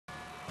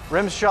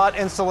Rim shot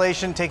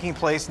installation taking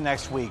place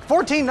next week.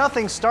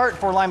 14-0 start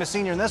for Lima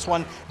Senior in this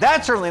one.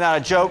 That's certainly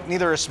not a joke.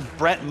 Neither is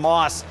Brent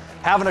Moss.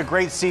 Having a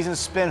great season,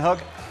 spin hook,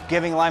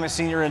 giving Lima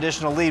Senior an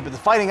additional lead. But the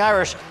Fighting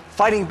Irish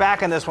fighting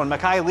back on this one.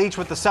 Makai Leach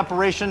with the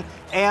separation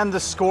and the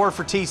score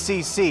for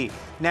TCC.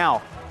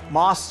 Now,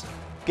 Moss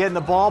getting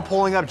the ball,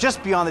 pulling up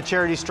just beyond the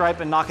charity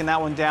stripe and knocking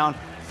that one down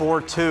for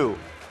 2.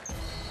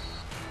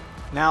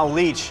 Now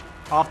Leach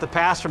off the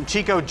pass from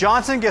Chico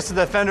Johnson, gets the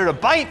defender to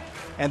bite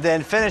and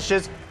then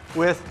finishes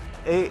with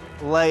a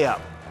layup.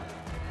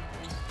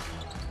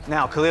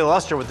 Now Khalil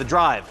Luster with the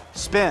drive,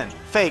 spin,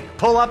 fake,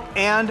 pull up,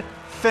 and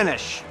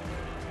finish.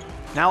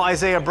 Now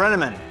Isaiah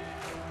Brenneman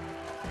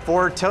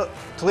for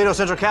Toledo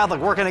Central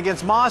Catholic working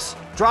against Moss,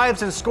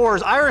 drives and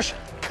scores. Irish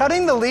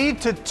cutting the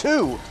lead to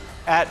 2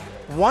 at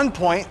one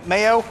point.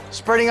 Mayo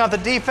spreading out the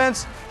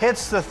defense,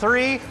 hits the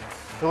 3. It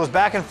was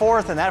back and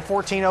forth, and that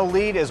 14-0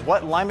 lead is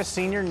what Lima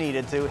Senior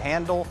needed to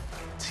handle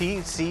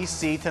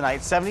TCC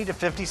tonight.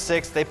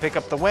 70-56, they pick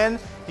up the win.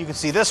 You can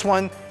see this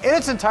one in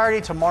its entirety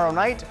tomorrow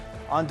night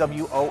on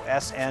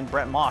WOSN.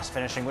 Brent Moss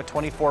finishing with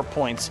 24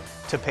 points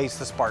to pace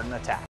the Spartan attack.